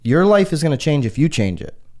Your life is going to change if you change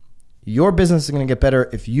it. Your business is going to get better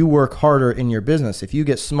if you work harder in your business, if you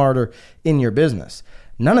get smarter in your business.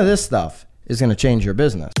 None of this stuff is going to change your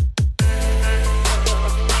business.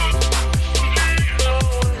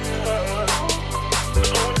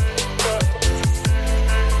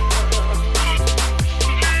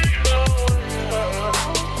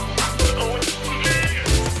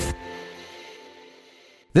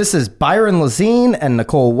 This is Byron Lazine and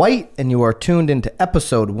Nicole White, and you are tuned into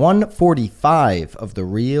episode 145 of The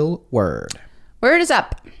Real Word. Word is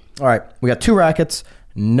up. All right, we got 2 rackets,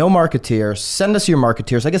 no marketeers. Send us your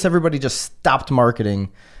marketeers. I guess everybody just stopped marketing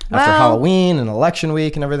after Halloween and election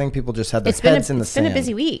week and everything. People just had their heads in the sand. It's been a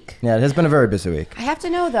busy week. Yeah, it has been a very busy week. I have to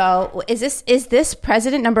know, though, is this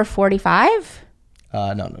president number 45?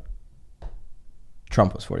 No.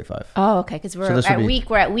 Trump was 45. Oh, okay, because we're at week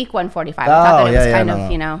 145. Oh, I thought that it was yeah, kind no. of,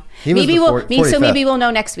 you know. He was Maybe we'll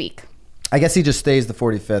know next week. I guess he just stays the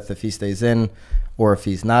 45th if he stays in, or if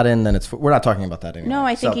he's not in, then we're not talking about that anymore. No,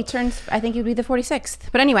 I think he'd be the 46th.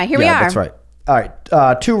 But anyway, here we are. That's right. All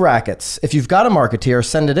right, 2 rackets. If you've got a marketeer,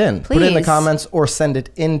 send it in. Please. Put it in the comments or send it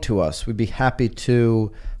in to us. We'd be happy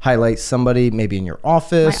to highlight somebody maybe in your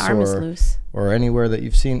office. My arm is loose. Or anywhere that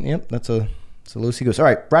you've seen. Yep, it's a loosey goose. All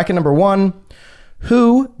right, bracket number 1.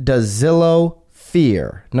 Who does Zillow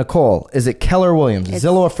fear? Nicole, is it Keller Williams? Is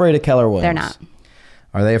Zillow afraid of Keller Williams? They're not.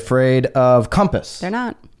 Are they afraid of Compass? They're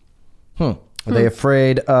not. Are they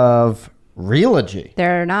afraid of Realogy?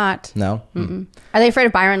 They're not. No? Mm-mm. Are they afraid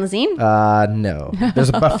of Byron Lazine? No.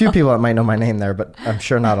 There's a few people that might know my name there, but I'm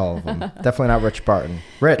sure not all of them. Definitely not Rich Barton.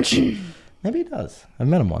 Rich. Maybe he does. I've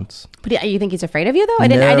met him once. But you think he's afraid of you, though? I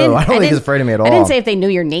don't think he's afraid of me at all. I didn't say if they knew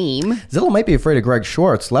your name. Zillow might be afraid of Greg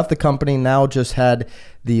Schwartz. Left the company, now just had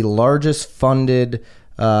the largest funded.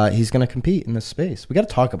 He's going to compete in this space. We got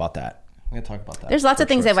to talk about that. There's lots of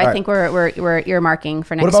things that I think we're earmarking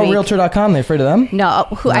for next week. What about Realtor.com? They afraid of them? No.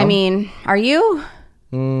 I mean, are you?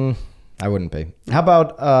 I wouldn't be. How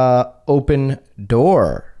about Open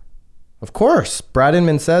Door? Of course. Brad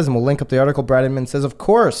Inman says, and we'll link up the article. Brad Inman says, of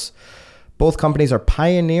course. Both companies are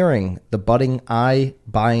pioneering the budding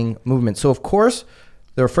iBuying movement. So, of course,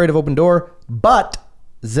 they're afraid of Open Door, but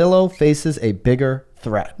Zillow faces a bigger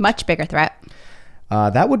threat. Much bigger threat.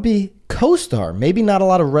 That would be CoStar. Maybe not a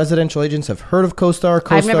lot of residential agents have heard of CoStar.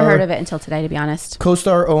 I've never heard of it until today, to be honest.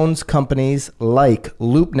 CoStar owns companies like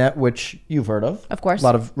LoopNet, which you've heard of. Of course. A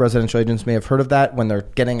lot of residential agents may have heard of that when they're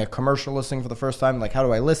getting a commercial listing for the first time. Like, how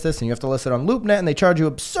do I list this? And you have to list it on LoopNet, and they charge you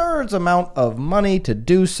absurd amount of money to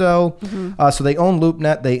do so. Mm-hmm. So they own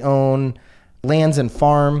LoopNet. They own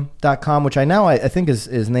landsandfarm.com, which I think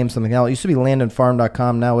is named something else. It used to be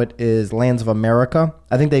landandfarm.com. Now it is Lands of America.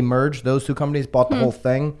 I think they merged those 2 companies, bought the whole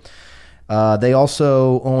thing. They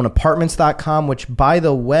also own apartments.com, which, by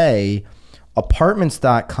the way,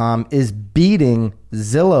 apartments.com is beating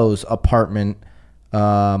Zillow's apartment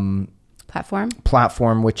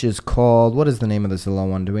platform, which is called, what is the name of the Zillow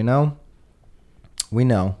one? Do we know? We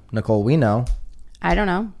know. Nicole, we know. I don't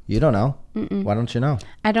know. You don't know? Mm-mm. Why don't you know?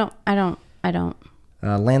 I don't.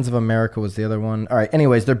 Lands of America was the other one. All right.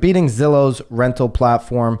 Anyways, they're beating Zillow's rental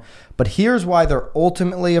platform. But here's why they're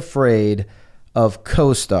ultimately afraid of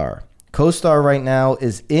CoStar. CoStar right now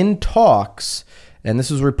is in talks, and this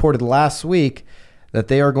was reported last week, that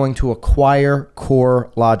they are going to acquire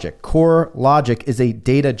CoreLogic. CoreLogic is a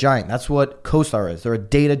data giant. That's what CoStar is. They're a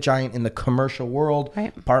data giant in the commercial world,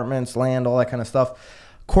 right? Apartments, land, all that kind of stuff.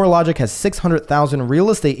 CoreLogic has 600,000 real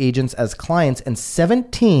estate agents as clients, and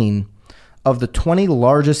 17 of the 20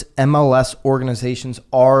 largest MLS organizations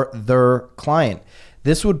are their client.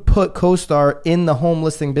 This would put CoStar in the home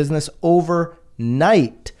listing business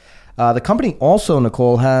overnight. The company also,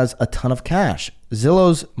 Nicole, has a ton of cash.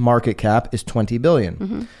 Zillow's market cap is $20 billion.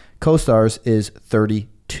 Mm-hmm. CoStar's is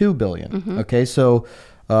 $32 billion. Mm-hmm. Okay, so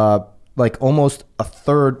like almost a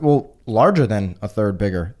third, larger than a third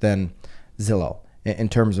bigger than Zillow in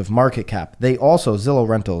terms of market cap. They also, Zillow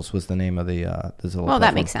Rentals was the name of the Zillow platform.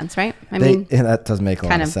 That makes sense, right? That does make a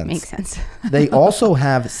lot of sense. Makes sense. They also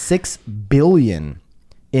have $6 billion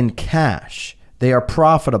in cash. They are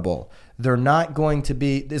profitable. They're not going to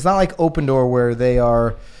be, it's not like Open Door where they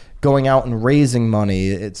are going out and raising money.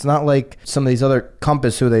 It's not like some of these other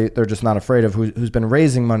Compass who they're just not afraid of, who's been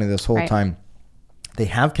raising money this whole time. They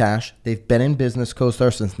have cash. They've been in business,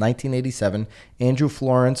 CoStar, since 1987. Andrew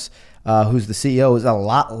Florence, who's the CEO, is a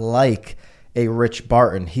lot like a Rich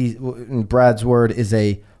Barton. He, in Brad's word, is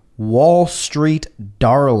a Wall Street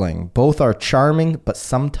darling. Both are charming, but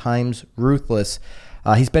sometimes ruthless.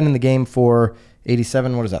 He's been in the game for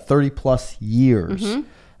 30 plus years.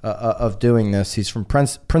 Mm-hmm. of doing this. He's from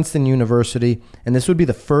Princeton University, and this would be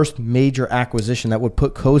the first major acquisition that would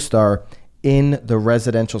put CoStar in the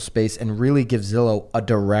residential space and really give Zillow a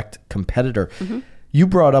direct competitor. You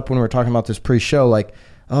brought up when we were talking about this pre-show, like,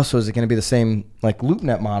 oh, so is it going to be the same like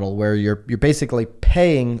LoopNet model where you're basically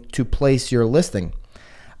paying to place your listing?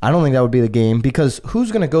 I don't think that would be the game, because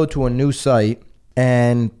who's going to go to a new site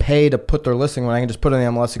and pay to put their listing when I can just put it in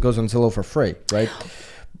the MLS, it goes on Zillow for free, right?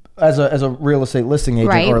 As a real estate listing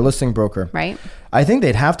agent or a listing broker. Right. I think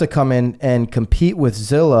they'd have to come in and compete with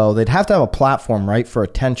Zillow. They'd have to have a platform, right, for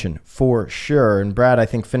attention, for sure. And Brad, I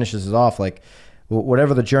think, finishes it off like,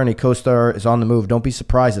 whatever the journey, CoStar is on the move. Don't be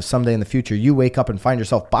surprised if someday in the future you wake up and find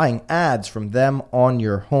yourself buying ads from them on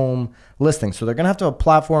your home listing. So they're going to have a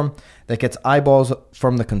platform that gets eyeballs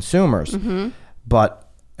from the consumers.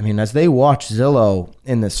 But, I mean, as they watch Zillow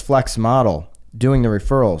in this flex model doing the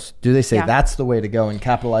referrals, do they say that's the way to go and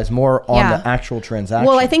capitalize more on the actual transaction?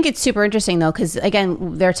 Well, I think it's super interesting though, because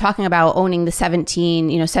again, they're talking about owning the 17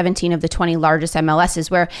 of the 20 largest MLSs,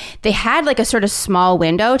 where they had like a sort of small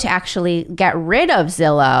window to actually get rid of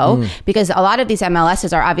Zillow, because a lot of these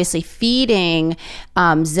MLSs are obviously feeding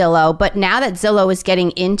Zillow. But now that Zillow is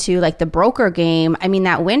getting into like the broker game, I mean,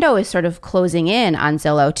 that window is sort of closing in on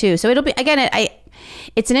Zillow too. So it'll be, again,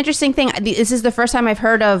 it's an interesting thing. This is the first time I've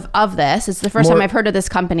heard of this. It's the first time I've heard of this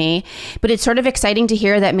company, but it's sort of exciting to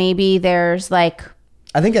hear that maybe there's like,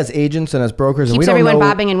 I think as agents and as brokers, keeps and we don't everyone know,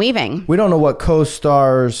 bobbing and weaving. We don't know what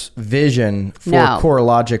CoStar's vision for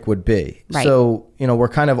CoreLogic would be. Right. So, we're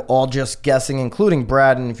kind of all just guessing, including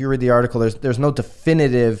Brad. And if you read the article, there's no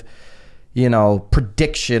definitive,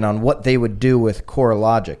 prediction on what they would do with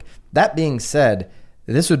CoreLogic. That being said,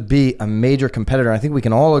 this would be a major competitor. I think we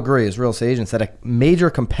can all agree as real estate agents that a major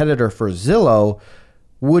competitor for Zillow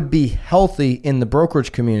would be healthy in the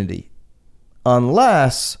brokerage community,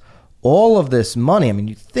 unless all of this money, I mean,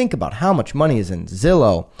 you think about how much money is in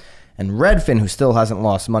Zillow and Redfin, who still hasn't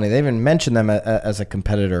lost money. They even mentioned them as a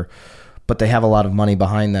competitor, but they have a lot of money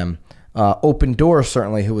behind them. Open Door,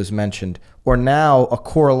 certainly, who was mentioned, or now a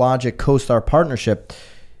CoreLogic CoStar partnership.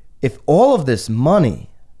 If all of this money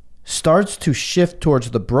starts to shift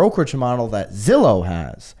towards the brokerage model that Zillow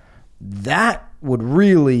has, that would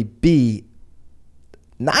really be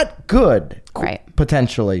not good,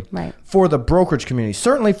 potentially, for the brokerage community.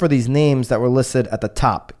 Certainly for these names that were listed at the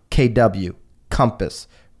top, KW, Compass,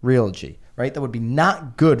 Realogy, right? That would be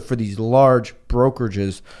not good for these large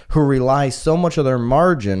brokerages who rely so much of their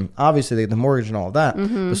margin, obviously they have the mortgage and all of that,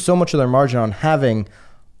 but so much of their margin on having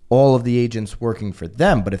all of the agents working for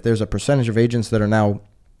them. But if there's a percentage of agents that are now,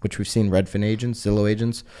 which we've seen, Redfin agents, Zillow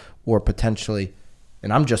agents, or potentially,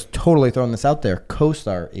 and I'm just totally throwing this out there,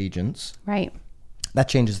 CoStar agents. Right. That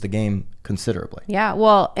changes the game considerably. Yeah,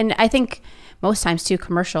 well, and I think most times too,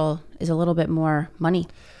 commercial is a little bit more money.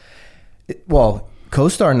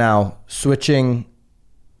 CoStar now switching,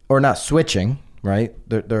 or not switching, right?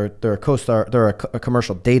 They're a CoStar, they're a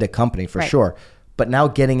commercial data company for sure, but now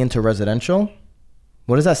getting into residential.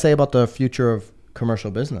 What does that say about the future of commercial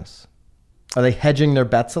business? Are they hedging their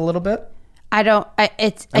bets a little bit? I don't.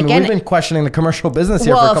 We've been questioning the commercial business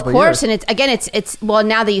here for a couple of years. Well, of course, and it's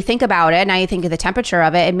now that you think about it, now you think of the temperature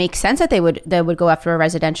of it, it makes sense that they would go after a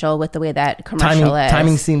residential with the way that commercial is.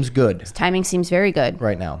 Timing seems good. Timing seems very good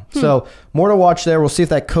right now. So more to watch there. We'll see if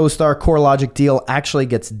that CoStar CoreLogic deal actually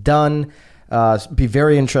gets done. Be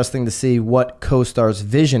very interesting to see what CoStar's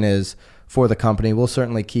vision is for the company. We'll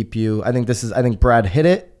certainly keep you. I think Brad hit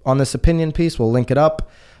it on this opinion piece. We'll link it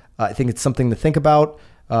up. I think it's something to think about.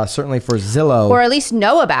 Certainly for Zillow. Or at least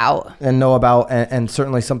know about. And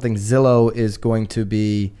certainly something Zillow is going to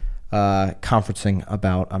be conferencing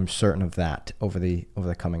about. I'm certain of that over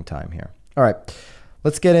the coming time here. All right.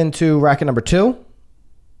 Let's get into racket number 2.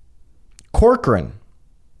 Corcoran.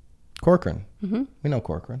 Mm-hmm. We know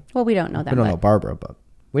Corcoran. Well, we don't know them. We don't know Barbara, but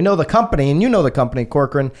we know the company, and you know the company.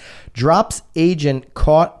 Corcoran drops agent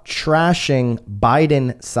caught trashing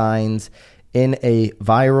Biden signs in a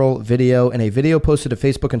viral video. In a video posted to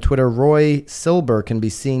Facebook and Twitter, Roy Silber can be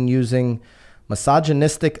seen using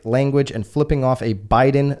misogynistic language and flipping off a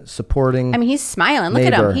Biden supporting. I mean, he's smiling. Look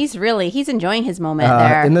neighbor. at him. He's enjoying his moment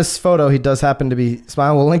there. In this photo, he does happen to be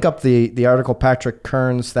smiling. We'll link up the article. Patrick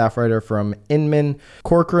Kearns, staff writer from Inman.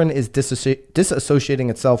 Corcoran is disassociating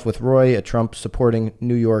itself with Roy, a Trump supporting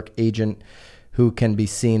New York agent who can be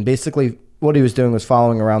seen. Basically, what he was doing was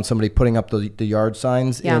following around somebody putting up the yard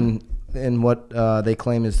signs in what they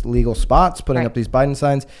claim is legal spots, putting up these Biden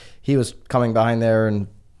signs. He was coming behind there and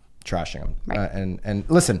trashing them. Right. And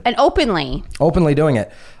listen. And openly doing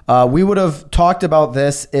it. We would have talked about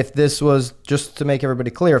this if this was, just to make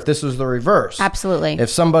everybody clear, if this was the reverse. Absolutely.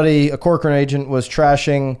 If a Corcoran agent was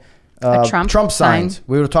trashing Trump signs,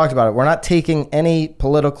 we would have talked about it. We're not taking any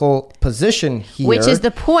political position here. Which is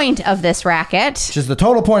the point of this racket. Which is the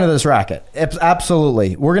total point of this racket.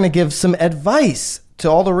 Absolutely. We're going to give some advice to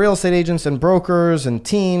all the real estate agents and brokers and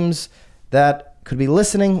teams that could be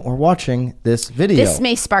listening or watching this video. This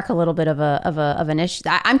may spark a little bit of an issue.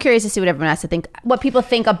 I'm curious to see what everyone has to think, what people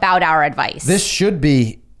think about our advice. This should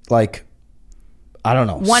be like, I don't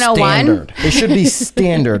know, 101? standard. It should be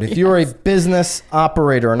standard. If you're a business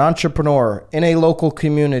operator, an entrepreneur in a local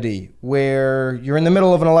community where you're in the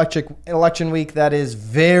middle of an election week that is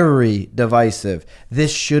very divisive,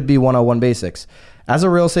 this should be 101 basics. As a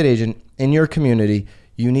real estate agent in your community,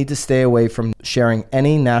 you need to stay away from sharing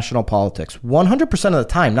any national politics 100% of the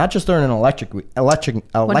time, not just during an election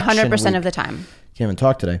 100% week. of the time. Can't even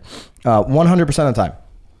talk today. 100% of the time.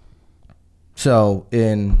 So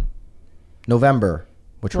in November,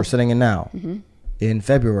 which we're sitting in now, in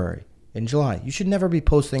February, in July, you should never be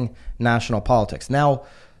posting national politics. Now,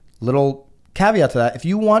 little caveat to that, if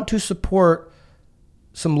you want to support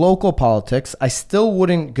some local politics, I still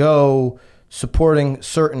wouldn't go supporting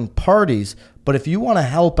certain parties, but if you want to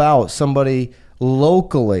help out somebody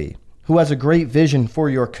locally who has a great vision for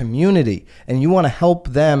your community and you want to help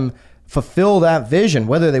them fulfill that vision,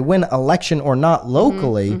 whether they win election or not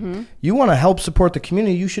locally, you want to help support the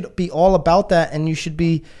community, you should be all about that, and you should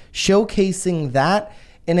be showcasing that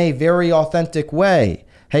in a very authentic way.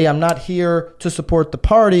 Hey, I'm not here to support the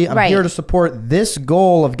party. I'm here to support this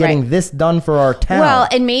goal of getting this done for our town. Well,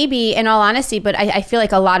 and maybe, in all honesty, but I feel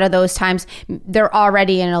like a lot of those times they're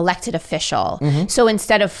already an elected official. So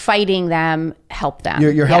instead of fighting them, help them.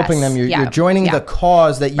 You're helping them. You're joining the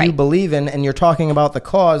cause that you believe in, and you're talking about the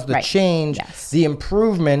cause, the change, the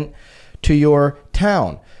improvement to your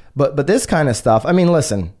town. But this kind of stuff, I mean,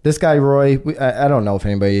 listen, this guy, Roy, I don't know if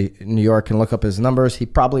anybody in New York can look up his numbers. He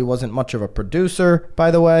probably wasn't much of a producer,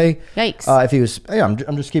 by the way. Yikes. If he was, I'm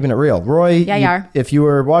just keeping it real. Roy, if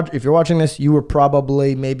you're watching this, you were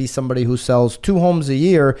probably maybe somebody who sells 2 homes a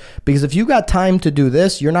year, because if you got time to do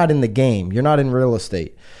this, you're not in the game. You're not in real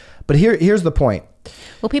estate. But here's the point.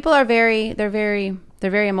 Well, people are very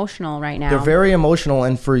emotional right now. They're very emotional.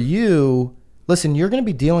 And for you, listen, you're going to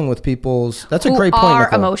be dealing with people's... That's who a great point, are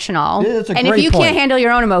Nicole. Emotional. It's a and great if you point. can't handle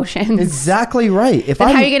your own emotions... Exactly right. Then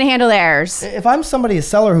how are you going to handle theirs? If I'm somebody, a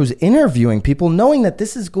seller who's interviewing people, knowing that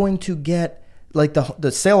this is going to get... like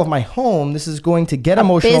the sale of my home, this is going to get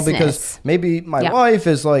emotional because maybe my wife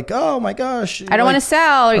is like, oh my gosh, I don't want to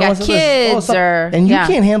sell, or you got kids, and you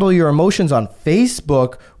can't handle your emotions on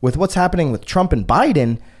Facebook with what's happening with Trump and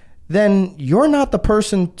Biden, then you're not the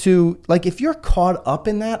person to, like, if you're caught up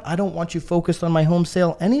in that, I don't want you focused on my home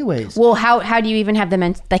sale anyways. Well, how do you even have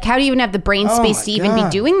how do you even have the brain space to even be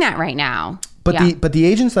doing that right now? But the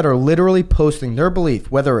agents that are literally posting their belief,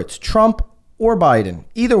 whether it's Trump or Biden,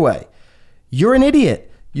 either way, you're an idiot.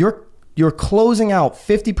 You're closing out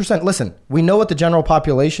 50%. Listen, we know what the general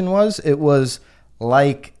population was. It was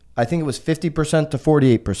like, I think it was 50% to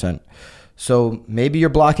 48%. So maybe you're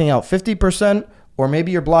blocking out 50%, or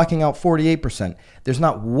maybe you're blocking out 48%. There's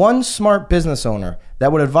not one smart business owner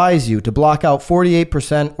that would advise you to block out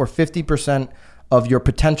 48% or 50% of your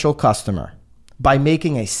potential customer by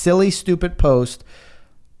making a silly, stupid post,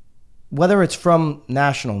 whether it's from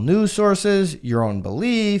national news sources, your own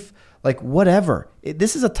belief, like whatever.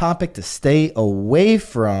 This is a topic to stay away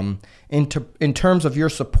from in terms of your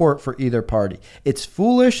support for either party. It's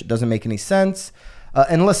foolish. It doesn't make any sense.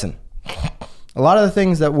 And listen, a lot of the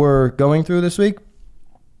things that we're going through this week,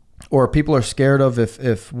 or people are scared of,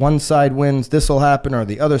 if one side wins, this will happen, or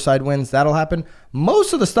the other side wins, that'll happen.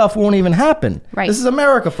 Most of the stuff won't even happen. Right. This is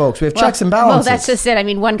America, folks. We have checks and balances. Well, that's just it. I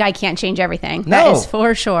mean, one guy can't change everything. No, that is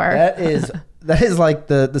for sure. That is like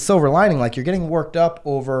the silver lining. Like, you're getting worked up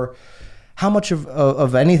over how much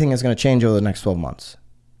of anything is going to change over the next 12 months.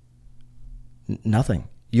 Nothing.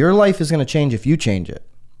 Your life is going to change if you change it.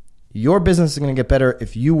 Your business is going to get better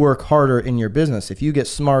if you work harder in your business, if you get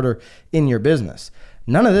smarter in your business.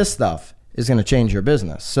 None of this stuff is going to change your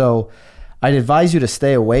business. So I'd advise you to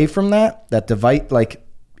stay away from that divide, like,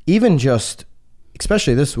 even just,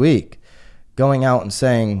 especially this week, going out and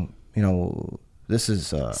saying, you know, this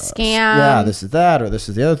is a scam. Yeah, this is that, or this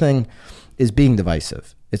is the other thing, is being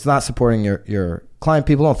divisive. It's not supporting your client.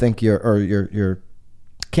 People don't think your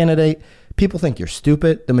candidate. People think you're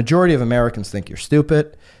stupid. The majority of Americans think you're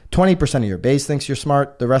stupid. 20% of your base thinks you're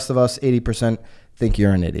smart. The rest of us, 80%, think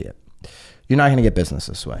you're an idiot. You're not going to get business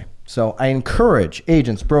this way. So I encourage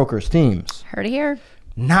agents, brokers, teams. Heard it here.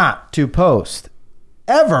 not to post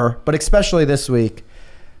ever, but especially this week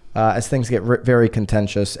as things get very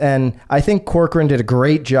contentious. And I think Corcoran did a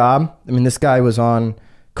great job. I mean, this guy was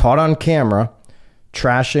caught on camera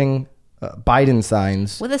trashing Biden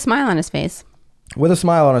signs. With a smile on his face. With a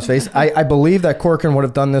smile on his face. I believe that Corcoran would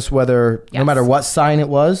have done this no matter what sign it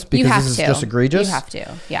was, because this is just egregious. You have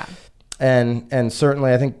to, yeah. And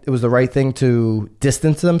certainly I think it was the right thing to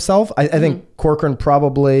distance himself. I think Corcoran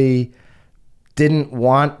probably didn't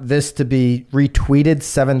want this to be retweeted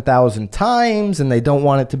 7,000 times, and they don't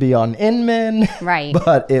want it to be on Inman. Right.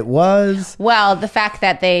 But it was. Well, the fact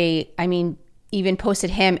that they, even posted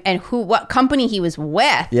him and what company he was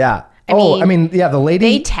with. Yeah. The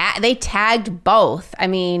lady. They tagged both.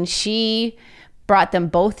 she brought them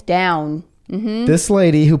both down. Mm-hmm. This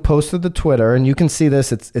lady who posted the Twitter, and you can see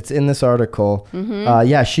this, it's in this article.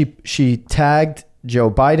 She tagged Joe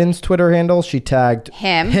Biden's Twitter handle. She tagged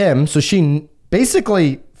him. So she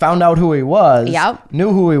basically found out who he was. Yep.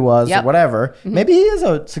 Knew who he was, or whatever. Mm-hmm. Maybe he is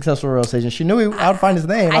a successful real estate agent. She knew how to find his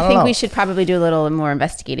name. I think we should probably do a little more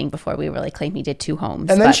investigating before we really claim he did 2 homes.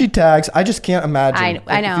 And then she tags, I just can't imagine.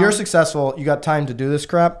 I know. If you're successful, you got time to do this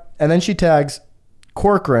crap. And then she tags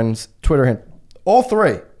Corcoran's Twitter handle. All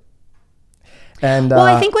 3. And,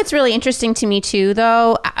 I think what's really interesting to me too,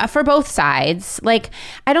 though, for both sides,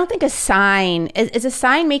 I don't think a sign is a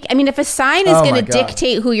sign if a sign is going to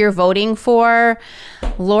dictate who you're voting for,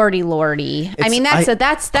 lordy.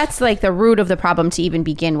 That's like the root of the problem to even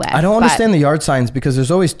begin with. I don't understand the yard signs, because there's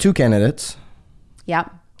always 2 candidates.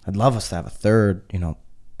 Yep. I'd love us to have a third,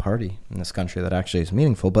 party in this country that actually is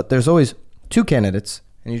meaningful, but there's always 2 candidates,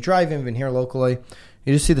 and you drive even here locally,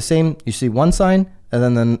 you just see the same, you see one sign,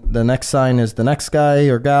 and then the next sign is the next guy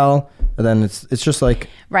or gal, and then it's just like...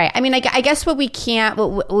 Right. I guess we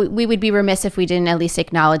would be remiss if we didn't at least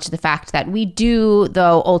acknowledge the fact that we do,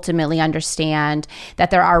 though, ultimately understand that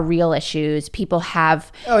there are real issues. People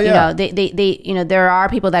have, there are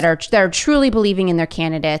people that are truly believing in their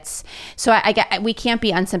candidates. So we can't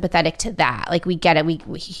be unsympathetic to that. We get it. We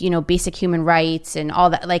basic human rights and all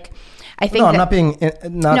that. I think I'm not being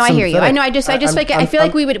not. No, I hear you. I know. I feel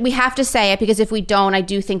like we have to say it, because if we don't, I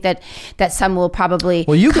do think that some will probably.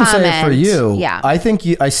 Well, you comment. Can say it for you. Yeah.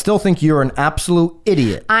 I still think you're an absolute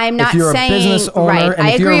idiot. I'm not saying. If you're a business owner, right. and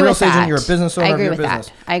I if you're agree a real with estate agent, that. you're a business owner I agree of your with business.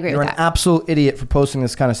 That. I agree you're with an that. absolute idiot for posting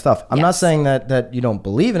this kind of stuff. I'm not saying that you don't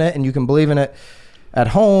believe in it, and you can believe in it at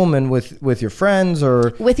home and with your friends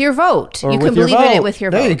or with your vote. You can believe in it with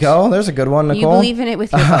your vote. There you go. There's a good one, Nicole. You believe in it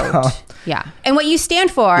with your vote. Yeah. And what you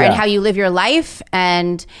stand for and how you live your life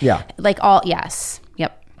and yes.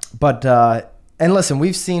 Yep. But and listen,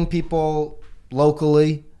 we've seen people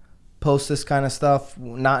locally post this kind of stuff,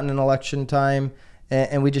 not in an election time,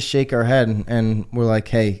 and we just shake our head and we're like,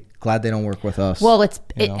 hey, glad they don't work with us. Well,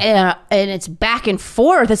 and it's back and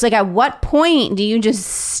forth. It's at what point do you just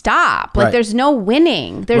stop? There's no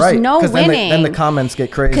winning. There's no winning. Then the comments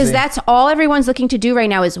get crazy. Because that's all everyone's looking to do right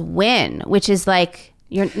now is win, which is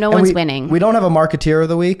no one's winning. We don't have a marketeer of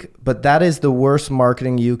the week, but that is the worst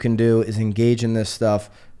marketing you can do, is engage in this stuff.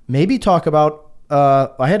 Maybe talk about,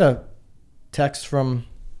 I had a text from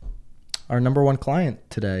our number 1 client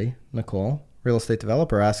today, Nicole, real estate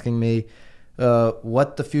developer, asking me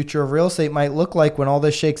what the future of real estate might look like when all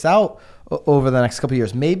this shakes out over the next couple of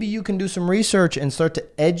years. Maybe you can do some research and start to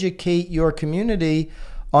educate your community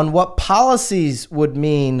on what policies would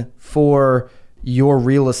mean for your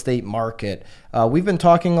real estate market. We've been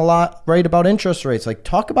talking a lot, about interest rates.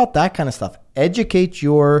 Talk about that kind of stuff. Educate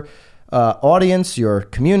your audience, your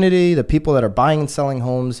community, the people that are buying and selling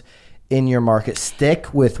homes in your market.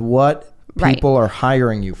 Stick with what people are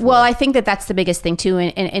hiring you for. Well, I think that's the biggest thing too.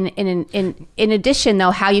 In addition,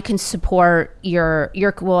 though, how you can support your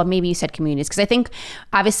maybe you said communities, because I think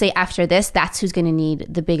obviously after this, that's who's going to need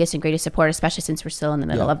the biggest and greatest support, especially since we're still in the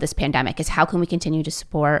middle of this pandemic. Is how can we continue to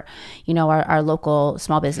support our local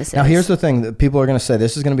small businesses? Now, here's the thing that people are going to say.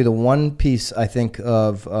 This is going to be the one piece I think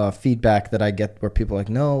of feedback that I get where people are like,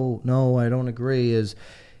 no, I don't agree. Is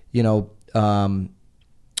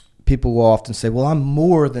people will often say, well, I'm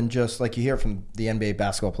more than just, you hear from the NBA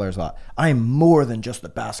basketball players a lot, I am more than just a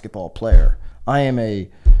basketball player. I am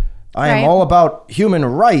all about human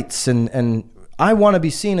rights and I want to be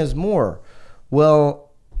seen as more.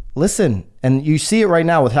 Well, listen, and you see it right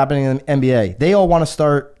now with happening in the NBA. They all want to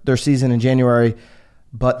start their season in January,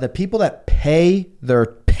 but the people that pay their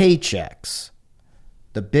paychecks,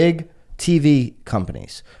 the big TV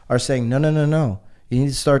companies, are saying, no. You need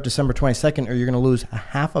to start December 22nd or you're going to lose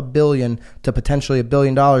 $500 million to potentially $1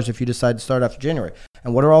 billion if you decide to start after January.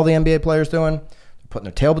 And what are all the NBA players doing? putting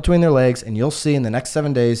their tail between their legs, and you'll see in the next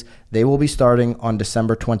 7 days, they will be starting on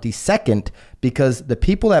December 22nd, because the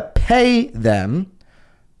people that pay them,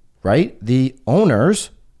 right, the owners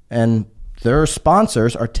and their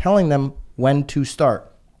sponsors are telling them when to start.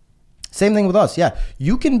 Same thing with us. Yeah,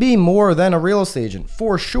 you can be more than a real estate agent,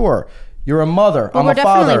 for sure. You're a mother. Well, I'm a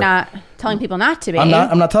father. We're definitely not telling people not to be. I'm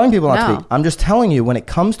not telling people not to No. be. I'm just telling you, when it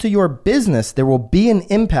comes to your business, there will be an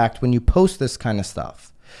impact when you post this kind of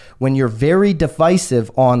stuff. When you're very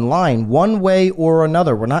divisive online, one way or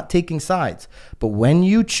another. We're not taking sides. But when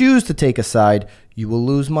you choose to take a side, you will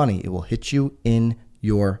lose money. It will hit you in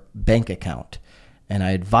your bank account. And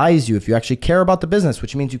I advise you, if you actually care about the business,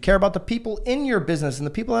 which means you care about the people in your business and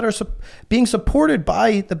the people that are being supported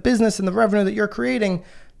by the business and the revenue that you're creating,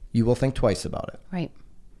 you will think twice about it. Right.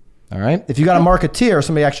 All right. If you got a marketeer or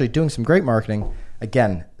somebody actually doing some great marketing,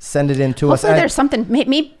 again, send it in to us. Hopefully there's something,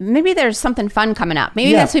 maybe there's something fun coming up.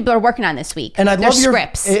 Maybe that's what people are working on this week. And I'd There's love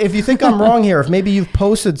scripts. if you think I'm wrong here, if maybe you've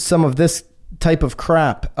posted some of this type of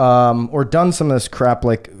crap, or done some of this crap,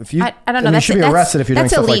 like if you, I don't know. You should be arrested if you're doing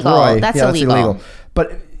stuff illegal. like Roy. That's illegal.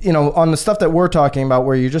 But on the stuff that we're talking about,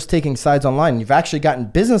 where you're just taking sides online, and you've actually gotten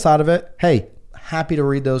business out of it. Hey, happy to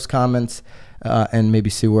read those comments and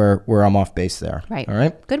maybe see where I'm off base there. Right. All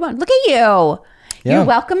right. Good one. Look at you. Yeah. You're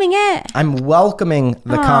welcoming it. I'm welcoming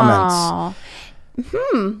the comments.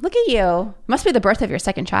 Look at you. Must be the birth of your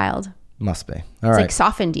second child. Must be. All It's right. like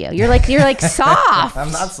softened you. You're like soft.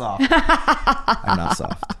 I'm not soft. I'm not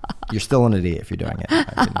soft. You're still an idiot if you're doing it.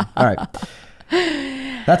 All right.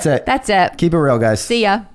 That's it. That's it. Keep it real, guys. See ya.